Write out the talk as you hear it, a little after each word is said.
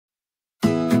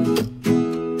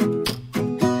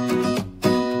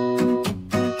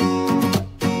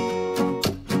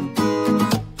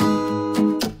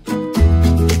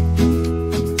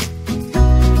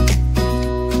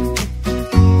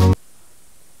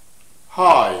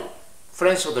Hi,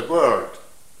 friends of the world.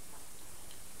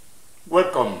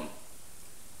 Welcome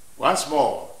once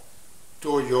more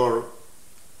to your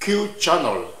Q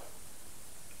channel,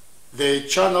 the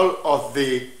channel of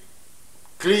the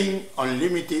clean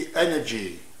unlimited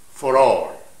energy for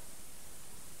all.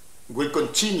 We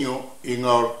continue in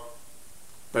our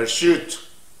pursuit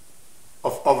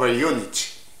of our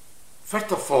unity.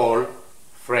 First of all,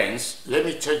 friends, let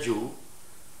me tell you,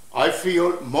 I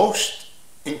feel most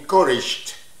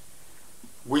encouraged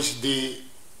with the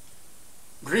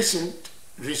recent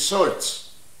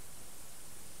results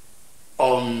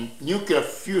on nuclear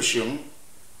fusion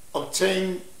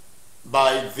obtained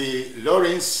by the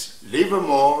Lawrence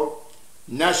Livermore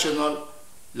National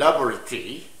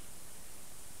Laboratory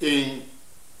in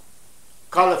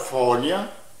California,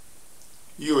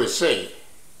 USA.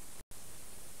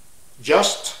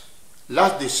 Just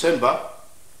last December,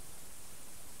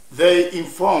 they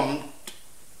informed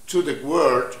to the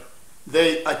world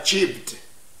they achieved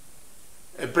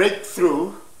a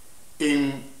breakthrough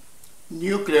in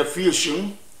nuclear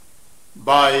fusion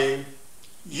by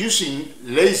using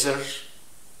lasers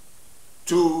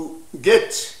to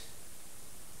get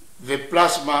the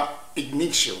plasma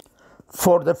ignition.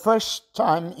 For the first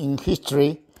time in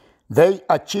history, they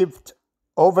achieved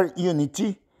over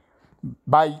unity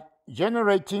by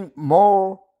generating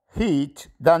more heat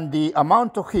than the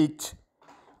amount of heat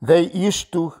they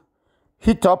used to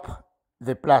heat up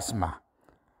the plasma.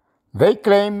 They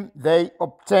claim they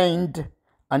obtained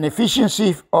an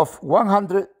efficiency of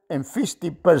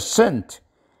 150%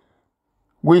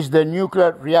 with the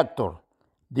nuclear reactor.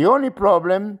 The only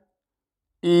problem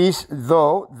is,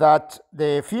 though, that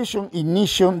the fusion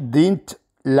ignition didn't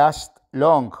last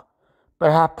long,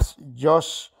 perhaps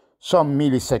just some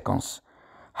milliseconds.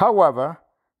 However,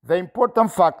 the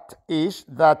important fact is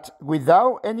that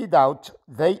without any doubt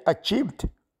they achieved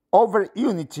over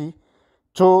unity,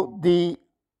 to the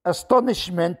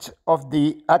astonishment of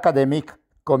the academic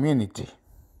community.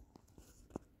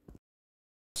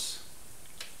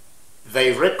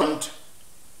 They reckoned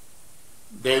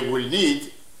they will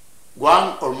need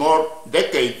 1 or more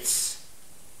decades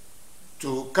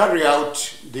to carry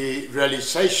out the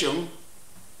realization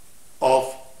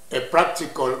of a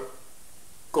practical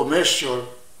commercial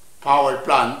power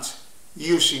plant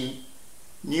using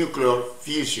nuclear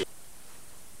fusion.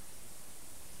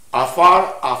 As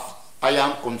far as I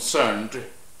am concerned,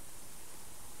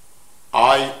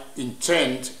 I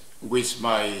intend with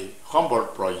my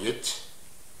Humboldt project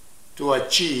to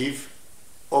achieve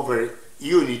over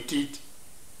unity,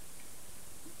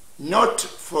 not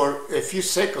for a few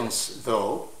seconds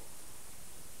though,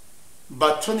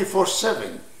 but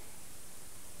 24/7,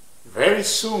 very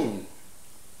soon,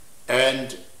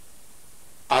 and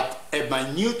at a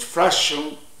minute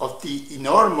fraction of the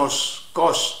enormous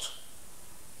cost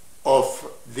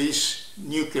of these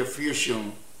nuclear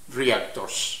fusion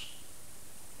reactors.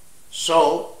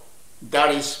 So that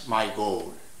is my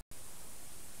goal.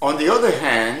 On the other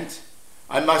hand,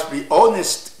 I must be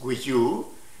honest with you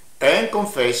and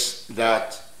confess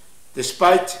that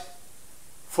despite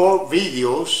 4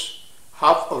 videos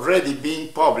have already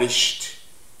been published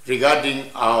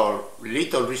regarding our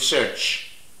little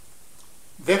research,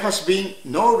 there has been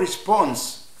no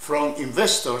response from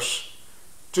investors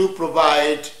to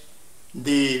provide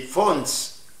the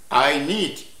funds I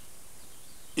need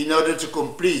in order to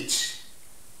complete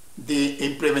the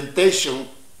implementation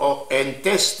and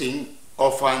testing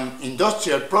of an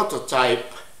industrial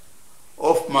prototype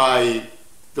of my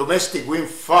domestic wind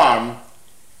farm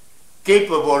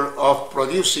capable of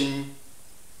producing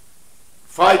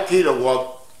 5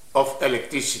 kilowatts of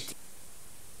electricity.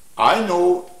 I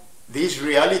know this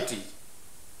reality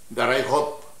that I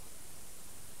hope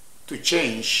to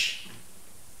change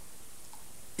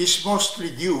is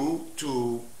mostly due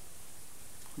to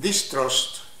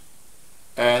distrust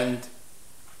and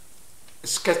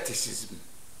skepticism,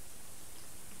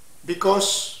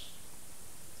 because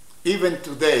even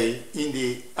today in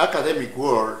the academic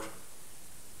world,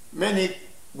 many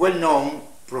well-known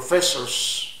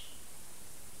professors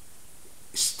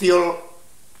still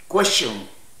question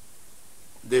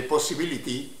the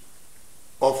possibility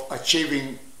of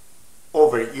achieving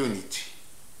over unity.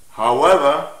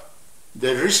 However,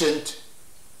 the recent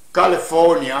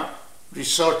California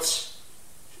results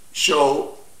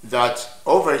show that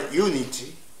over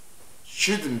unity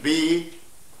shouldn't be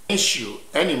an issue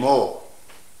anymore.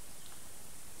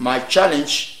 My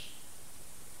challenge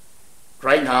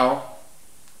right now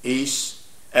is,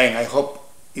 and I hope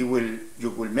you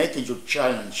will make it your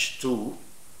challenge too,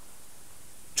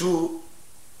 to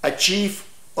achieve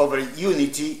over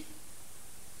unity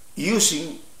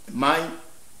using my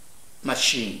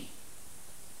machine,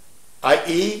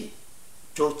 i.e.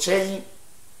 to obtain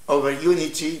over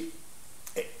unity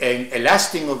and a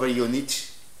lasting over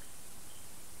unit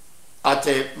at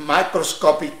a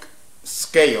microscopic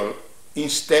scale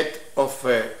instead of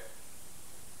a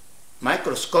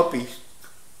microscopic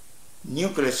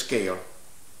nuclear scale,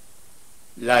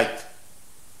 like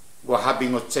what have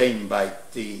been obtained by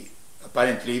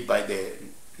apparently by the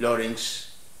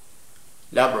Lorentz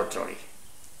laboratory.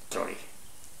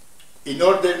 In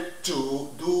order to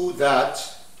do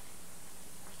that,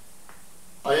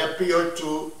 I appeal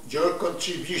to your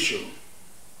contribution.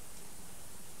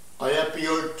 I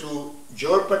appeal to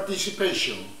your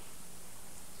participation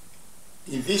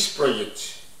in this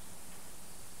project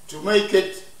to make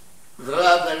it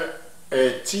rather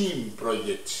a team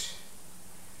project,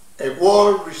 a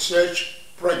world research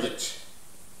project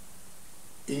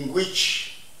in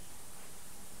which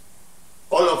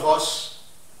all of us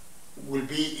will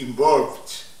be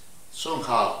involved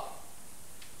somehow.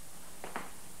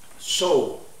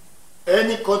 So,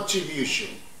 any contribution,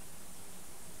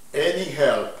 any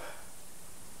help,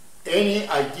 any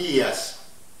ideas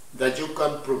that you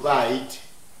can provide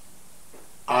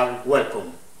are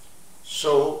welcome,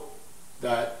 so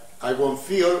that I won't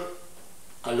feel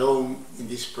alone in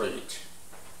this project.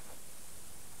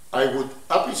 I would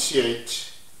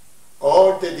appreciate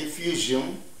all the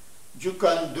diffusion you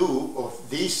can do of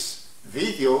these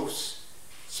videos,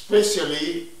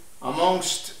 especially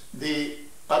amongst the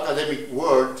academic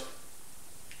world,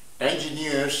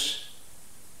 engineers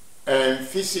and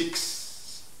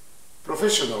physics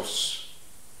professionals.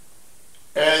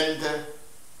 And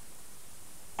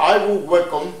I would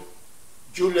welcome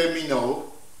you let me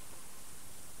know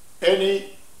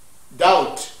any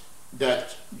doubt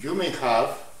that you may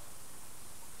have,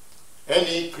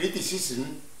 any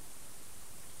criticism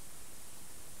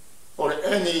or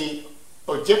any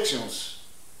objections.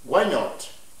 Why not?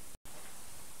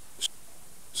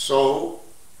 So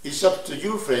it's up to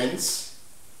you, friends.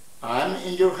 I'm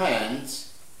in your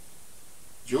hands.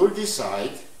 You'll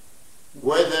decide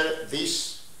whether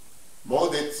this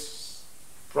modest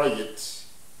project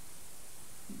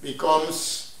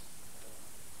becomes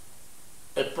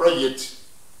a project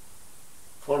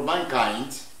for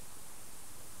mankind,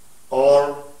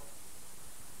 or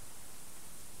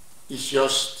it's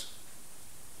just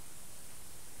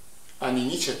an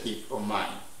initiative of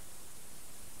mine.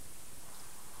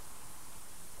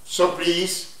 So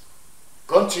please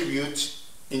contribute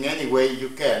in any way you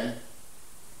can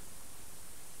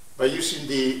by using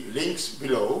the links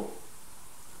below,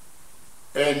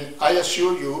 and I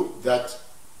assure you that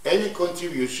any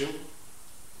contribution,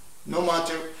 no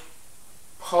matter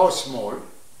how small,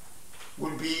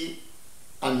 will be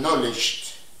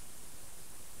acknowledged,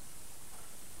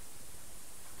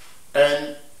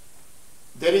 and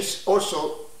there is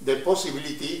also the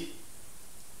possibility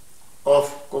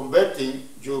of converting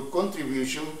your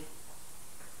contribution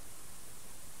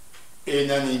in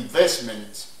an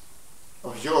investment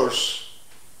of yours,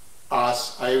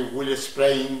 as I will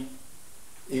explain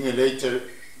in a later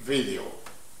video.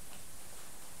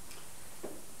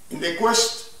 In the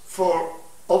quest for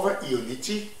over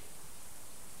unity,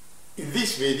 in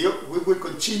this video we will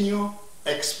continue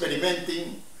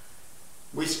experimenting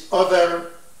with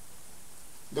other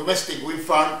domestic wind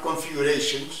farm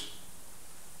configurations,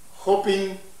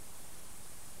 hoping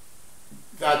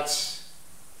that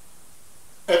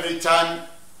every time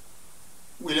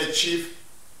we'll achieve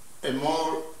a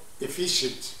more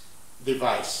efficient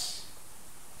device.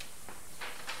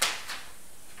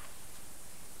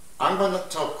 I'm going to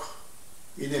talk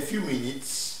in a few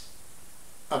minutes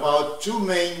about two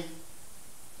main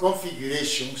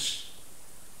configurations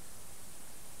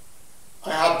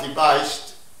I have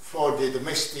devised for the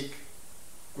domestic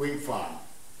wind farm.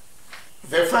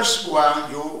 The first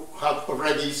one you have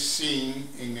already seen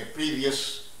in a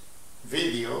previous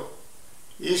video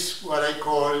is what I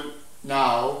call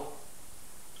now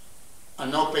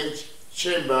an open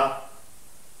chamber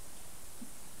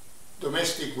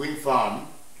domestic wind farm.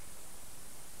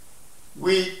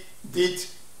 We did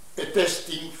a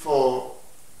testing for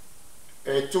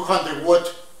a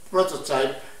 200-watt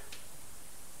prototype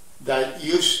that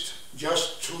used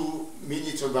just 2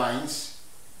 mini turbines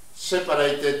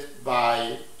separated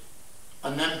by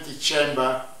an empty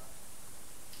chamber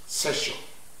section.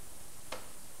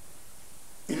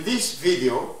 In this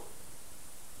video,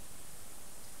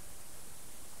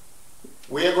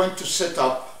 we are going to set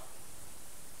up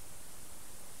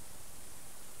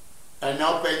an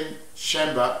open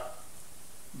chamber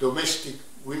domestic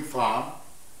wind farm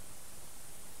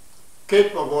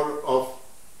capable of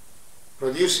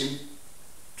producing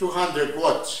 200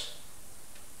 watts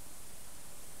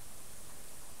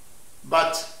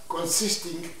but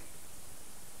consisting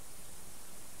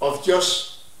of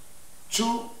just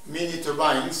 2 mini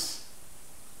turbines,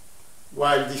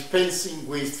 while dispensing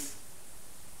with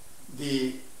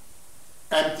the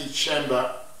empty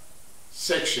chamber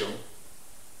section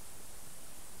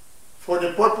for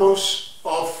the purpose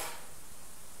of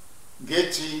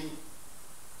getting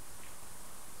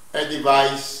a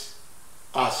device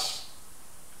as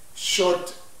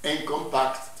short and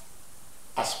compact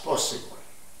as possible,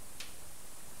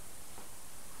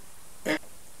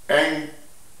 and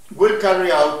will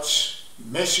carry out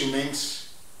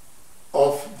measurements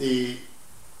of the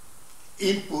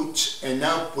input and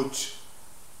output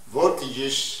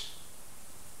voltages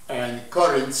and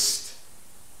currents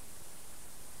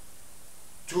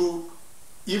to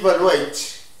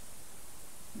evaluate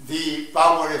the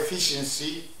power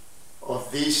efficiency of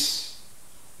this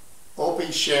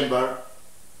open chamber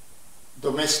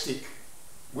domestic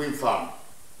wind farm.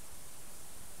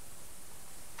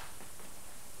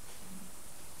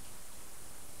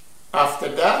 After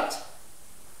that,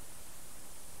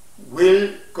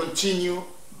 we'll continue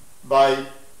by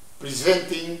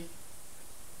presenting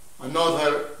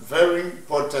another very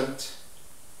important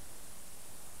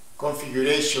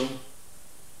configuration,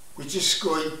 which is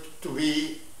going to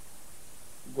be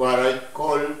what I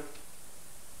call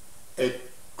a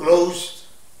closed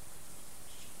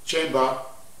chamber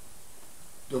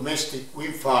domestic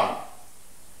wind farm.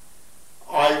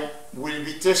 I will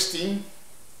be testing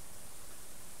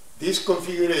this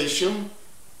configuration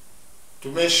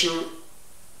to measure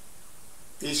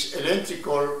its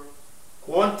electrical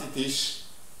quantities,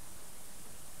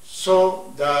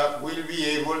 so that we'll be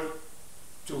able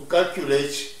to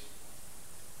calculate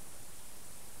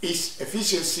its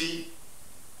efficiency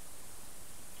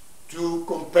to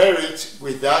compare it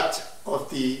with that of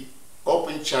the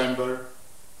open chamber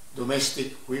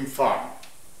domestic wind farm.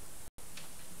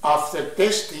 After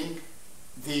testing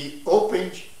the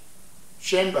open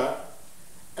chamber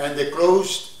and the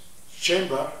closed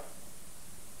chamber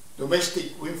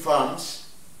domestic wind farms,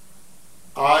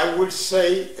 I will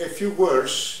say a few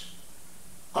words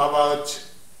about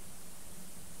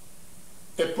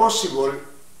a possible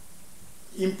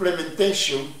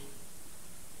implementation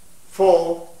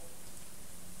for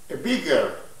a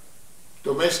bigger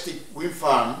domestic wind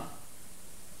farm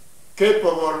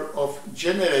capable of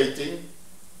generating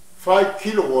 5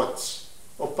 kilowatts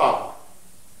of power.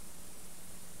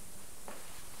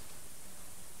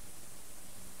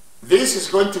 This is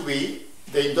going to be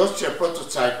the industrial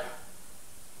prototype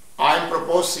I'm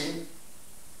proposing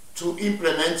to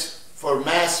implement for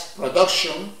mass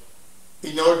production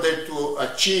in order to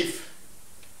achieve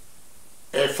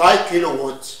a 5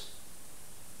 kilowatt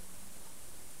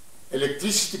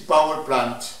electricity power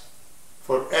plant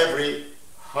for every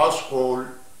household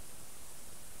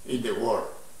in the world.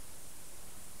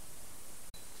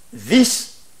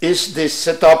 This is the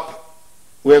setup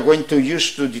we are going to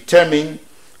use to determine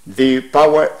the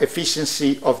power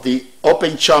efficiency of the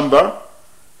open chamber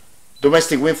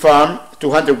domestic wind farm,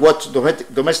 200 watts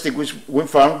domestic wind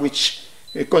farm, which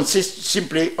consists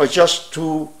simply of just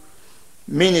 2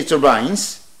 mini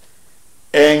turbines,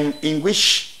 and in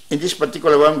which, in this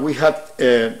particular one, we have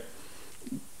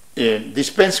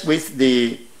dispensed with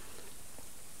the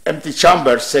empty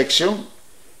chamber section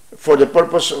for the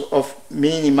purpose of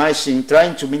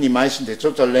trying to minimize the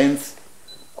total length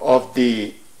of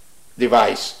the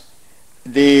device.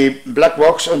 The black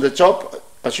box on the top,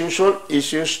 as usual,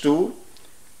 is used to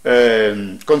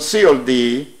conceal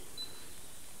the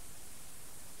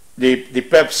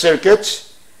PEP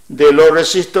circuit. The low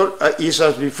resistor is,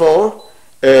 as before,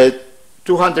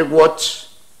 200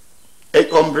 watts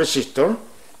 8 ohm resistor,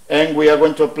 and we are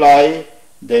going to apply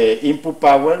the input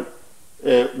power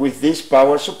with this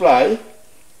power supply,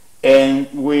 and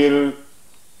we'll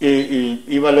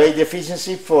evaluate the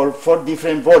efficiency for 4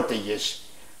 different voltages.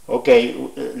 Okay,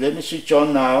 let me switch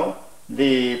on now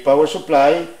the power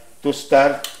supply to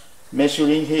start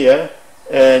measuring here,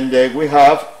 and we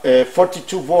have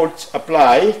 42 volts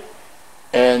applied,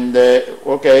 and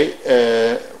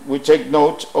okay, we take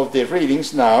note of the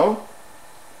readings now.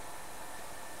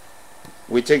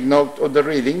 We take note of the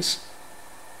readings,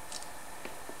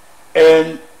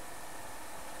 and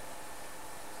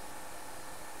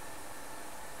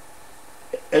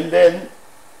then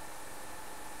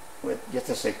wait just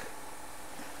a sec,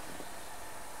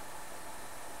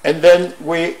 and then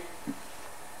we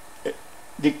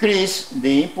decrease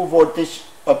the input voltage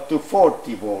up to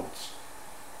 40 volts.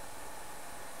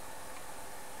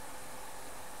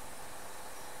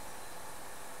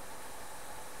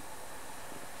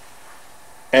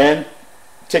 And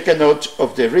take a note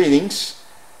of the readings.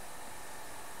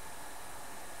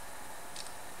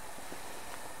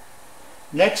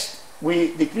 Next,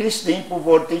 we decrease the input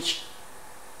voltage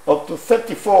up to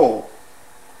 34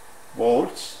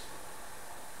 volts.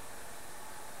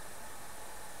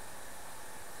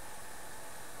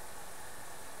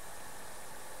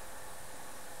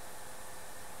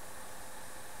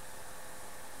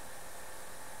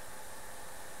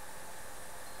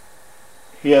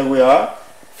 Here we are,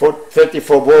 for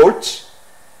 34 volts.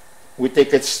 We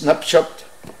take a snapshot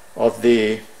of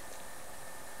the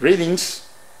readings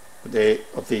of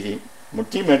the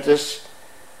multimeters,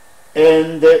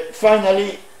 and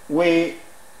finally we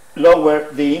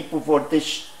lower the input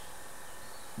voltage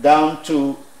down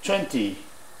to 20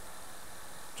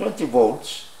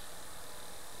 volts.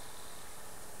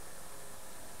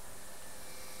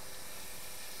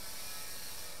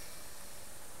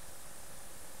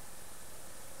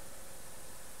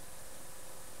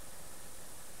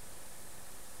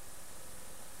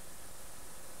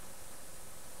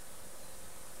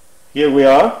 Here we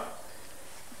are.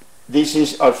 This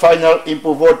is our final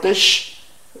input voltage.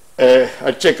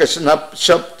 I'll take a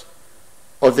snapshot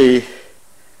of the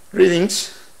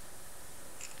readings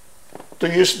to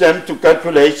use them to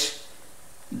calculate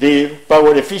the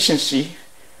power efficiency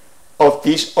of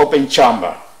this open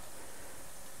chamber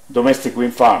domestic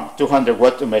wind farm, 200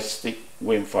 watt domestic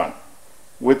wind farm.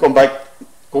 We'll come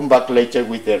back later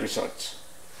with the results.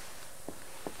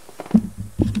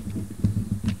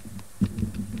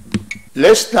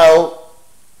 Let's now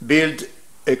build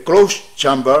a closed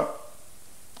chamber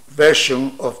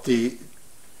version of the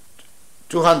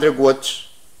 200 watts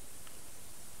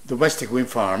domestic wind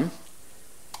farm.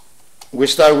 We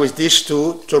start with these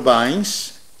two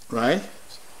turbines, right?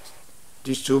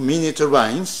 These two mini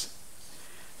turbines,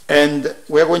 and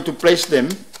we're going to place them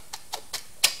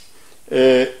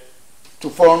to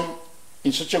form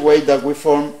in such a way that we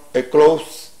form a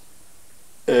closed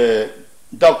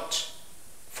duct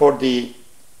for the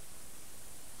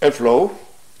airflow.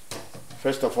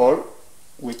 First of all,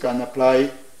 we can apply,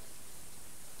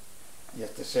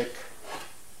 just a sec,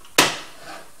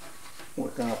 we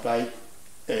can apply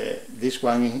this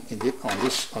one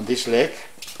on this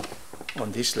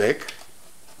leg,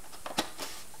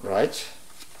 right?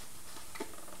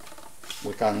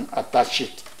 We can attach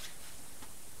it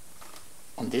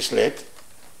on this leg,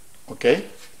 okay?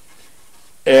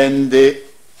 And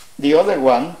the other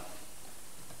one,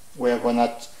 we are going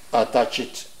to attach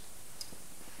it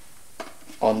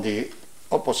on the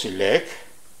opposite leg,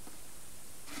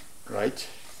 right?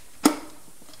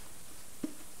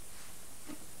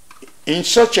 In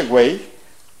such a way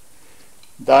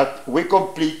that we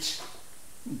complete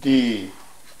the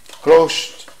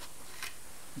closed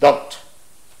duct,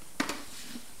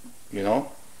 you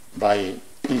know, by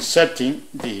inserting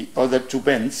the other two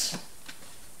vents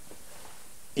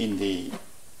in the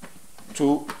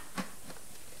two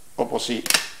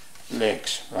opposite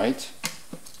legs, right?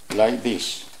 Like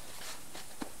this.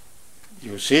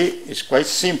 You see, it's quite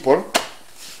simple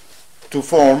to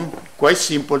form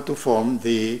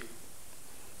the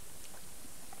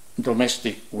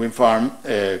domestic wind farm,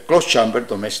 closed chamber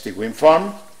domestic wind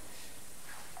farm.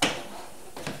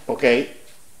 Okay.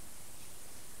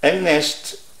 And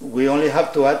next, we only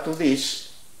have to add to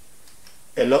this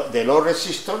the load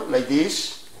resistor, like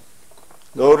this,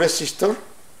 load resistor,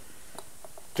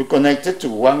 to connect it to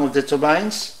one of the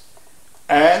turbines,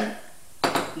 and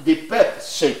the PEP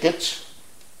circuit,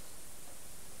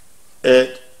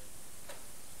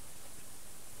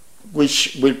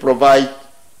 which will provide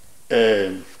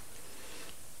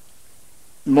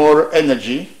more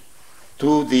energy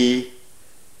to the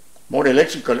more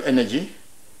electrical energy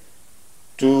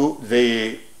to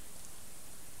the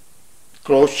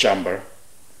closed chamber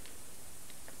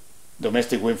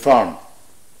domestic wind farm.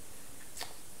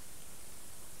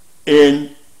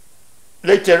 And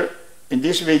later in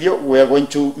this video we are going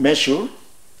to measure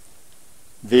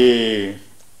the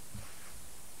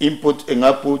input and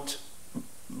output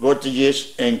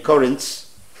voltages and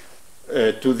currents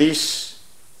to this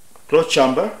closed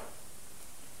chamber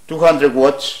 200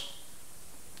 watts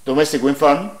domestic wind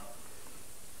farm,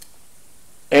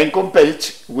 and compare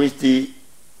it with the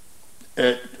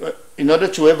in order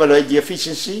to evaluate the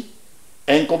efficiency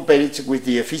and compare it with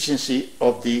the efficiency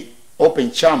of the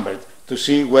open chamber to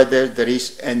see whether there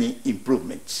is any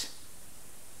improvements.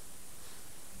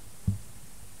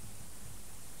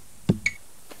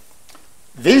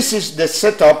 This is the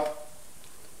setup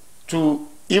to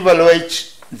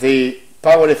evaluate the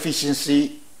power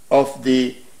efficiency of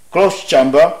the closed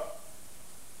chamber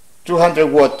 200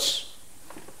 watts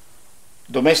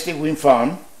domestic wind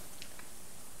farm,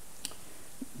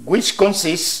 which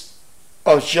consists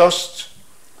of just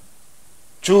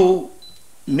two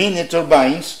mini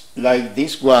turbines like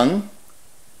this one,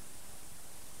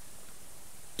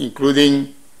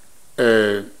 including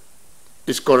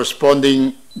its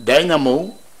corresponding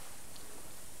dynamo,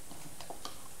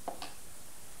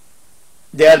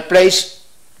 they are placed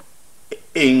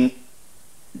in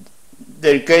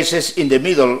their cases in the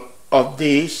middle of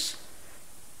this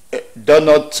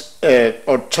donut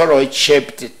or toroid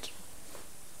shaped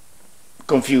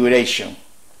configuration.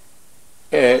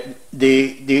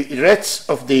 The rest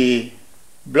of the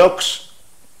blocks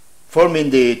forming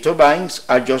the turbines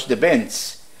are just the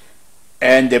vents,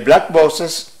 and the black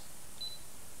boxes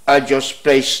are just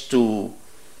placed to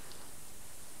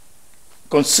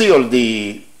conceal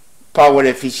the power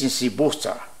efficiency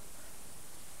booster,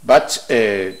 but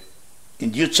in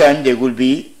due time they will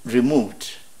be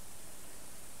removed.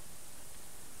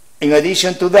 In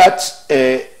addition to that,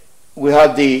 we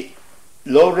have the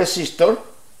low resistor,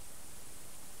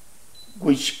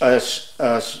 which as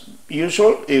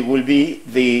usual it will be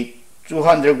the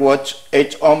 200 watts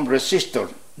 8 ohm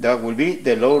resistor. That will be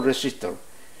the low resistor.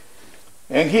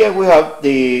 And here we have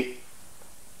the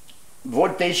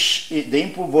voltage, the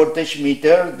input voltage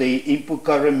meter, the input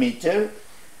current meter,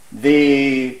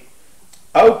 the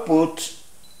output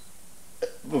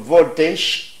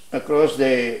voltage across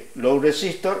the low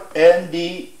resistor, and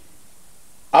the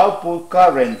output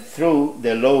current through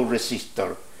the low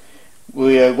resistor.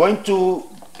 We are going to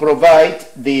provide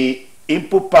the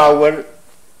input power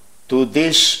to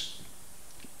this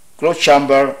closed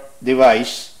chamber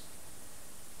device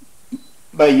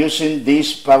by using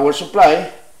this power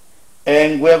supply,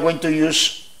 and we are going to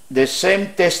use the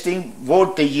same testing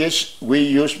voltages we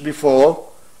used before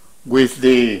with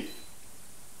the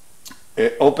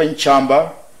open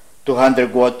chamber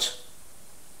 200 watt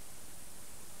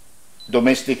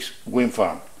domestic wind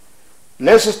farm.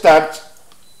 Let's start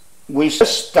with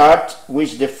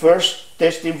the first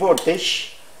testing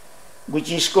voltage,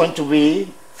 which is going to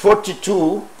be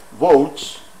 42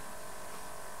 volts.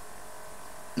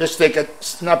 Let's take a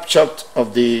snapshot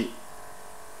of the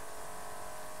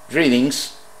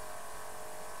readings.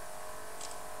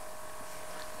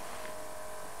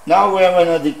 Now we are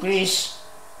going to decrease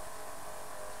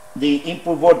the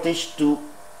input voltage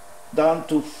down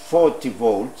to 40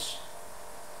 volts.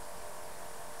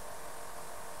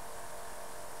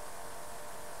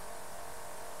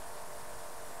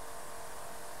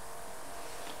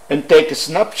 And take a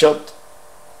snapshot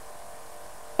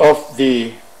of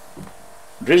the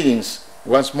readings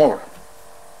once more.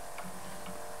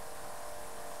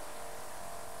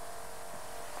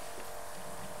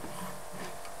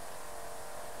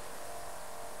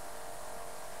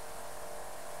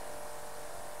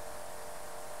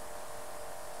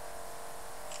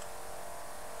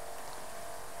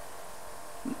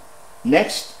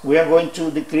 Next, we are going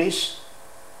to decrease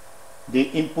the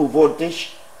input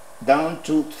voltage down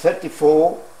to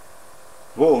 34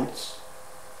 volts.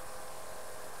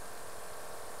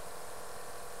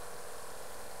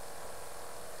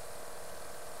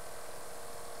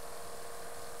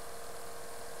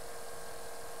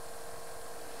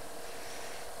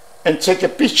 And take a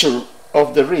picture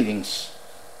of the readings.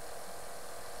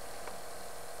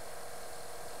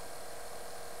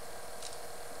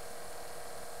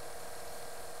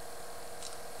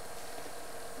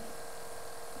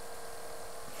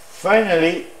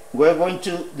 Finally, we're going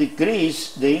to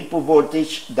decrease the input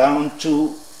voltage down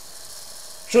to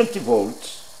 20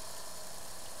 volts.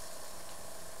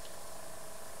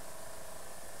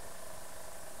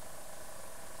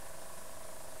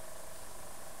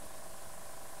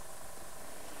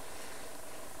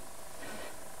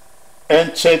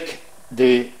 And check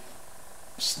the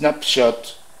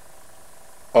snapshot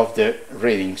of the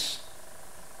readings.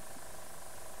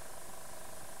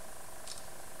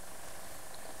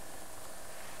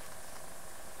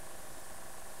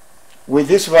 With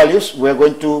these values, we are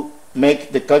going to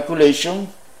make the calculation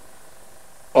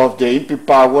of the input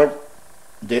power,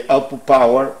 the output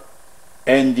power,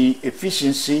 and the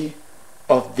efficiency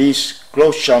of this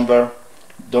closed chamber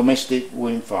domestic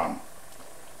wind farm.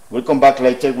 We'll come back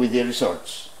later with the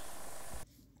results.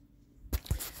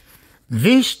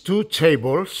 These two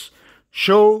tables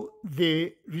show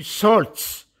the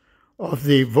results of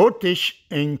the voltage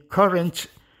and current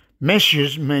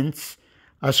measurements,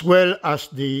 as well as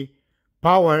the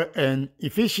power and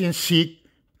efficiency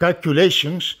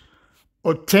calculations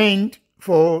obtained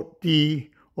for the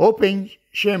open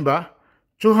chamber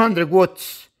 200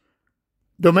 watts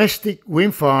domestic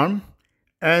wind farm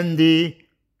and the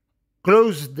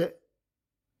closed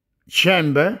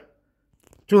chamber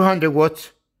 200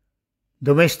 watts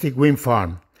domestic wind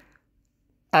farm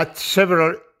at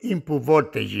several input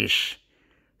voltages.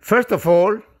 First of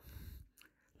all,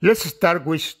 Let's start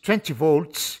with 20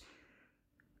 volts.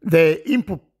 The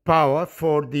input power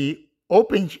for the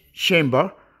open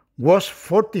chamber was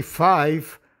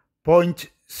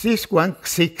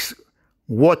 45.616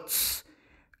 watts,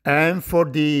 and for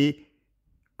the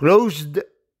closed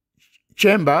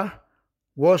chamber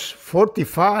was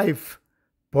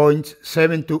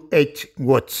 45.728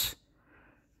 watts.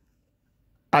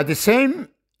 At the same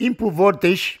input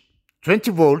voltage,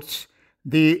 20 volts,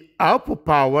 the output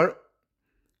power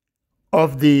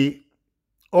of the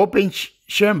open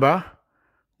chamber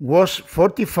was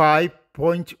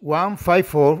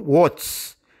 45.154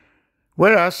 watts,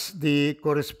 whereas the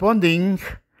corresponding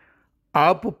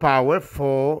output power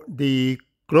for the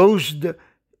closed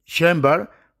chamber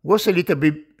was a little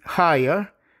bit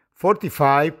higher,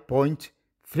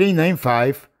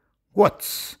 45.395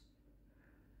 watts.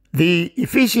 The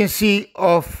efficiency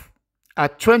of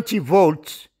at 20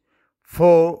 volts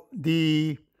for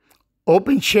the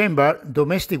open chamber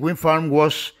domestic wind farm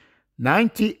was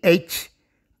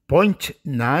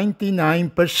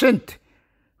 98.99%,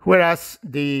 whereas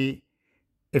the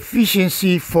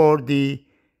efficiency for the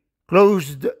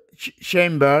closed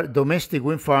chamber domestic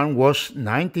wind farm was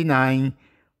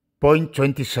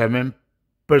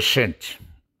 99.27%.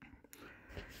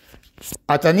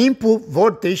 At an input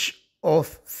voltage of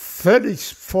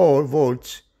 34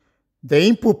 volts, the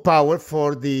input power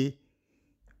for the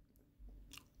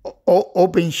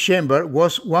open chamber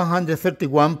was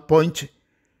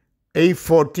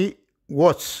 131.840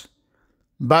 watts,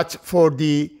 but for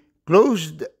the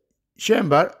closed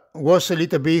chamber was a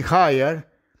little bit higher,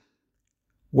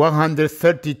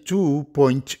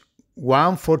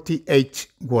 132.148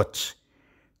 watts.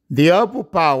 The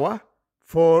output power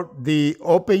for the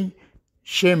open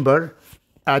chamber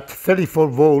at 34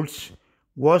 volts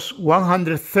was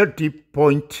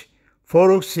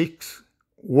 130.406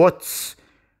 watts,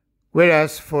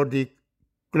 whereas for the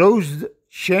closed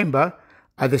chamber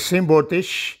at the same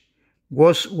voltage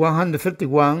was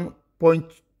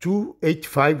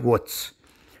 131.285 watts.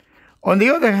 On the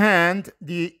other hand,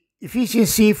 the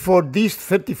efficiency for these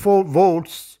 34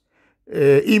 volts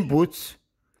inputs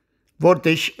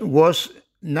voltage was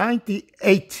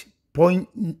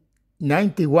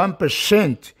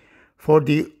 98.91% for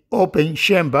the open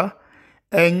chamber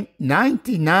and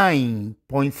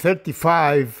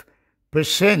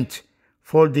 99.35%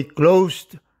 for the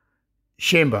closed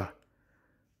chamber.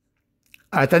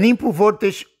 At an input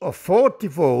voltage of 40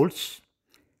 volts,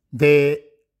 the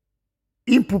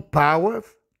input power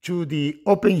to the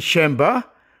open chamber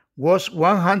was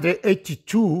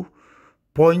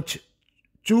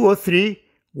 182.203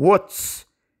 watts,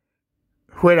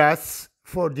 whereas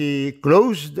for the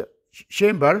closed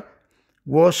chamber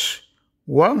was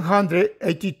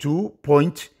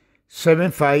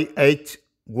 182.758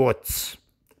 watts.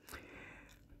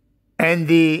 And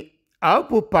the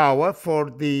output power for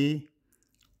the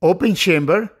open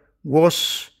chamber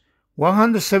was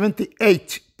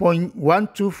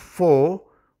 178.124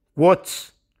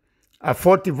 watts at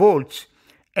 40 volts,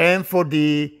 and for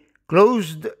the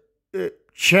closed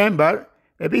chamber,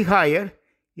 a bit higher,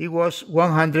 it was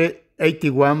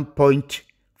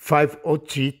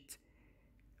 181.503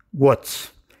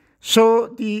 watts. So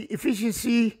the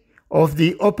efficiency of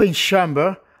the open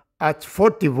chamber at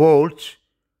 40 volts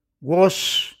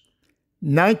was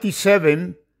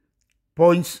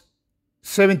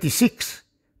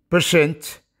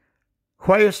 97.76%,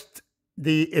 whilst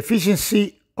the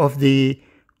efficiency of the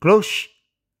closed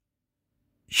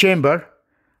chamber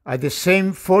at the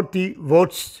same 40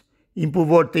 volts input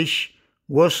voltage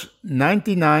was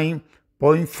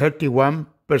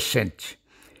 99.31%.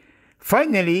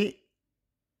 Finally,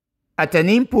 at an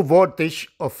input voltage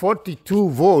of 42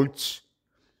 volts,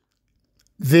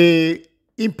 the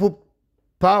input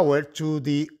power to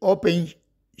the open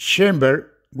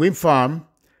chamber wind farm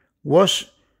was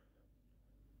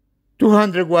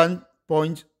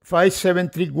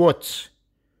 201.573 watts,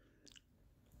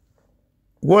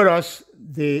 whereas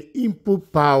the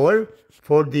input power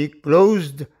for the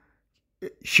closed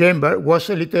chamber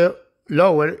was a little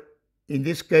lower, in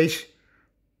this case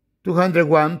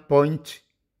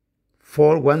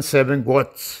 201.417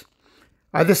 watts.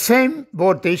 At the same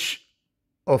voltage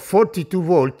of 42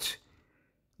 volts,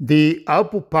 the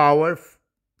output power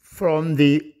from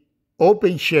the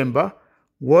open chamber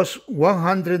was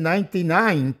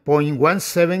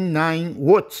 199.179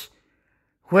 watts,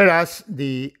 whereas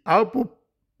the output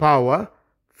power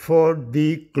for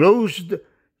the closed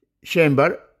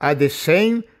chamber at the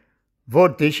same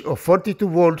voltage of 42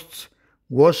 volts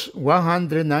was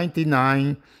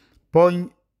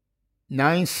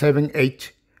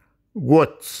 199.978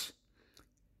 watts.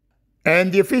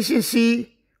 And the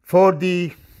efficiency For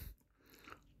the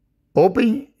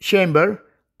open chamber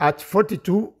at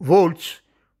 42 volts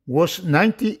was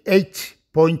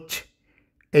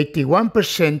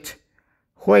 98.81%,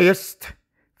 whilst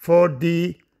for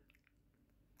the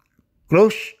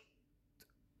closed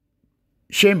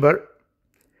chamber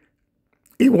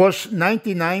it was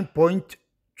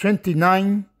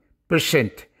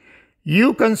 99.29%.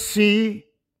 You can see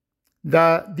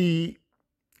that the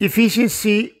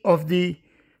efficiency of the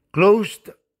closed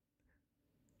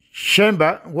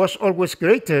chamber was always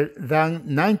greater than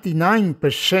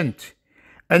 99%,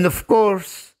 and of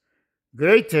course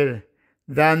greater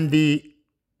than the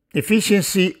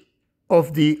efficiency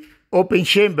of the open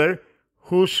chamber,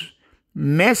 whose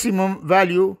maximum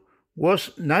value was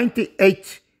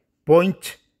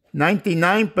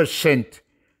 98.99%,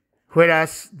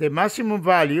 whereas the maximum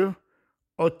value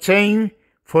obtained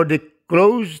for the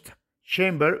closed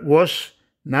chamber was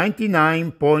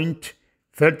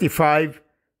 99.35%.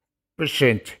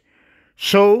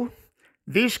 So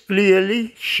this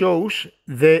clearly shows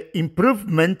the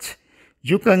improvement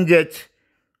you can get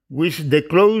with the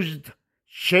closed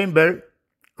chamber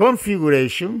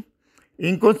configuration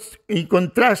in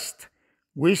contrast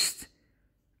with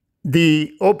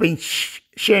the open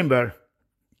chamber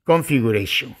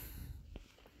configuration.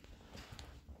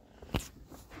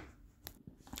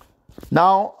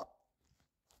 Now,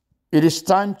 it is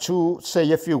time to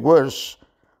say a few words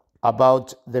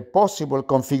about the possible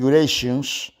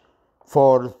configurations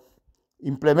for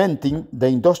implementing the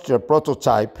industrial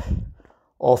prototype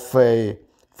of a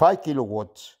 5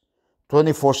 kilowatt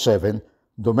 24/7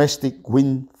 domestic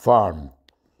wind farm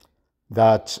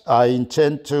that I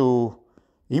intend to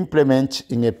implement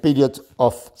in a period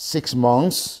of 6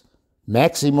 months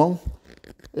maximum,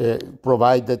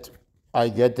 provided I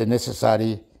get the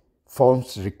necessary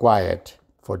funds required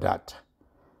for that.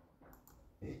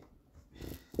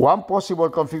 One possible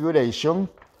configuration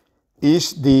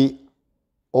is the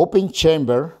open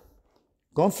chamber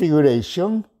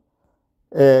configuration,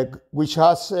 which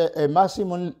has a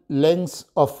maximum length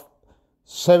of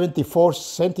 74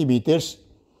 centimeters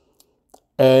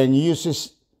and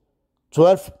uses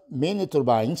 12 mini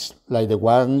turbines like the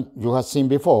one you have seen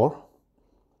before,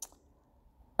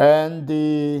 and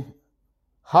the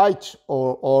height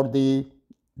or the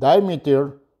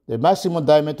diameter, the maximum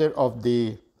diameter of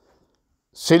the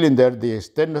cylinder, the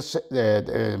external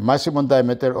maximum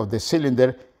diameter of the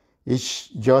cylinder is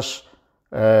just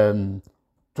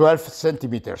 12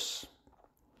 centimeters.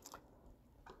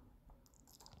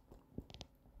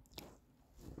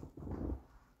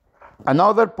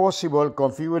 Another possible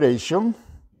configuration,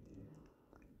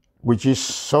 which is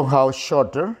somehow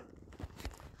shorter,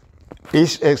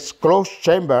 is a closed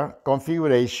chamber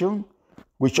configuration,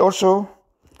 which also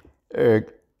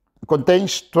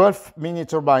contains 12 mini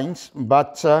turbines,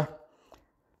 but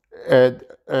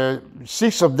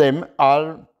 6 of them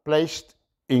are placed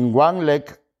in one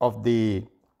leg of the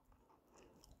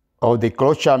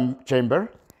closed chamber,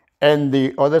 and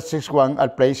the other 6 are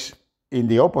placed in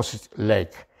the opposite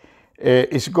leg.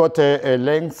 It's got a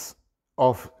length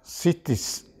of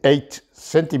 68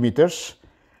 centimeters,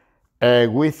 a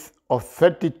width of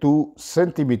 32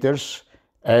 centimeters,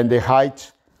 and a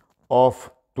height of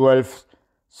 12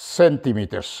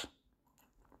 centimeters.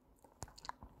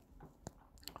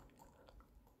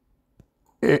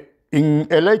 In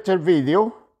a later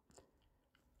video,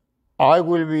 I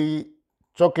will be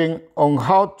talking on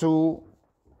how to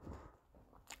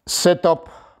set up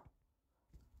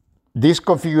these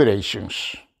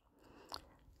configurations.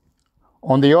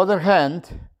 On the other hand,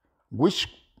 which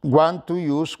one to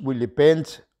use will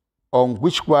depend on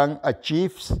which one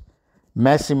achieves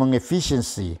maximum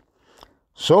efficiency.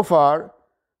 So far,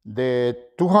 the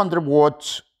 200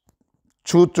 watts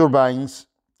 2 turbines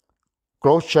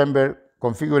closed chamber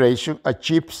configuration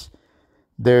achieves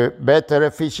the better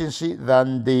efficiency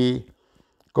than the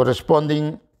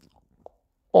corresponding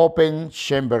open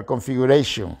chamber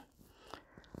configuration.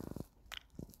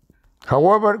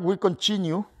 However, we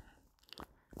continue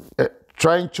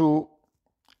trying to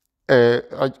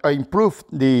improve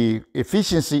the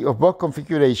efficiency of both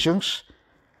configurations,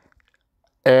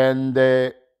 and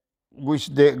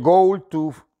with the goal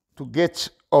to get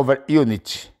over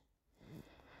unity.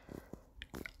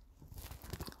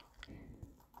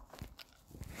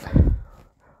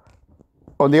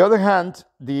 On the other hand,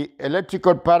 the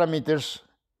electrical parameters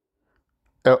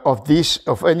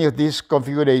of any of these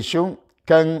configuration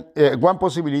can, one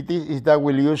possibility is that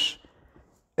we'll use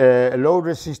a low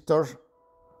resistor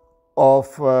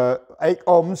of 8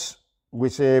 ohms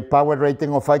with a power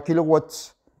rating of 5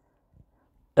 kilowatts,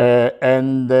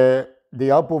 and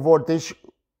the output voltage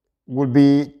will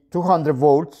be 200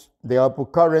 volts, the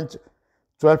output current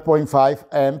 12.5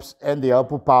 amps, and the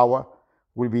output power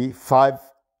will be 5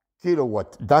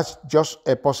 kilowatt. That's just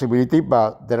a possibility,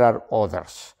 but there are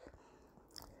others.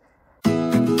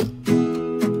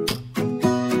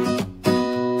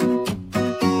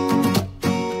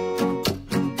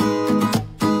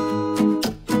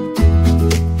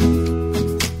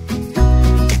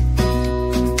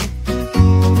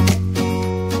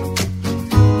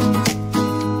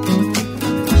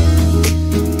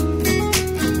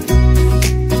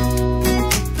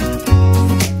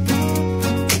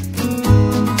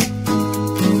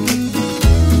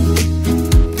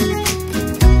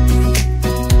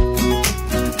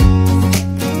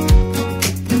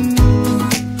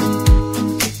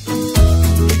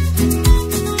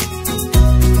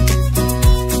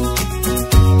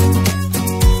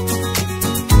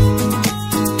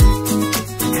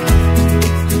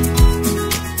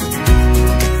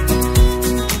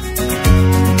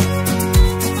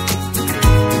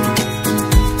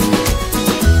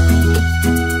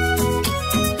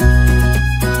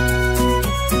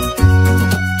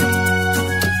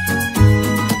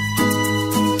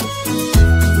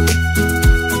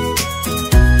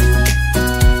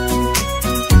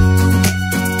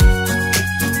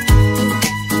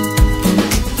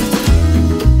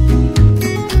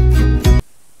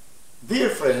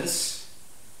 Friends,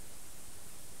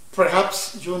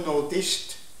 perhaps you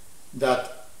noticed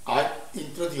that I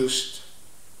introduced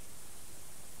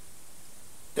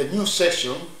a new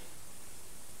section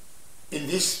in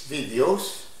these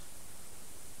videos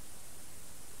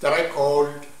that I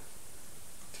called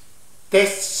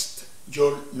Test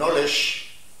Your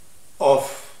Knowledge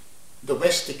of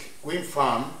Domestic Wind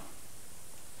Farm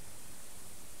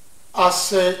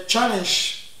as a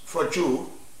challenge for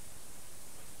you,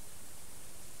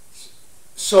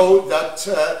 so that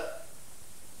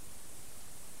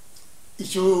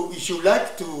if you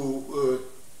like to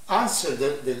answer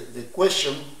the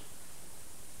question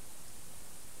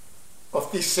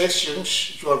of these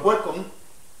sessions, you are welcome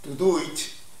to do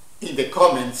it in the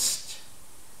comments,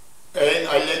 and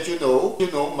I let you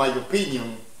know my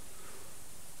opinion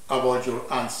about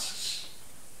your answers.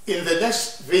 In the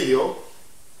next video,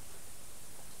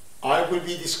 I will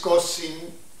be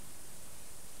discussing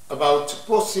about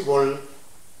possible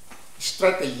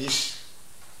strategies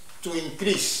to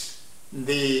increase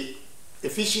the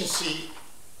efficiency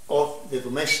of the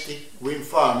domestic wind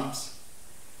farms,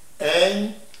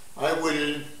 and I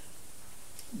will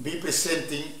be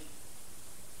presenting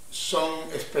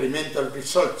some experimental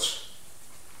results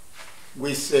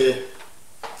with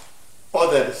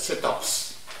other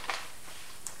setups.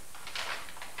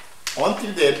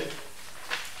 Until then,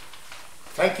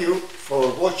 thank you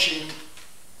for watching,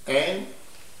 and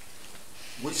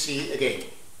we'll see you again.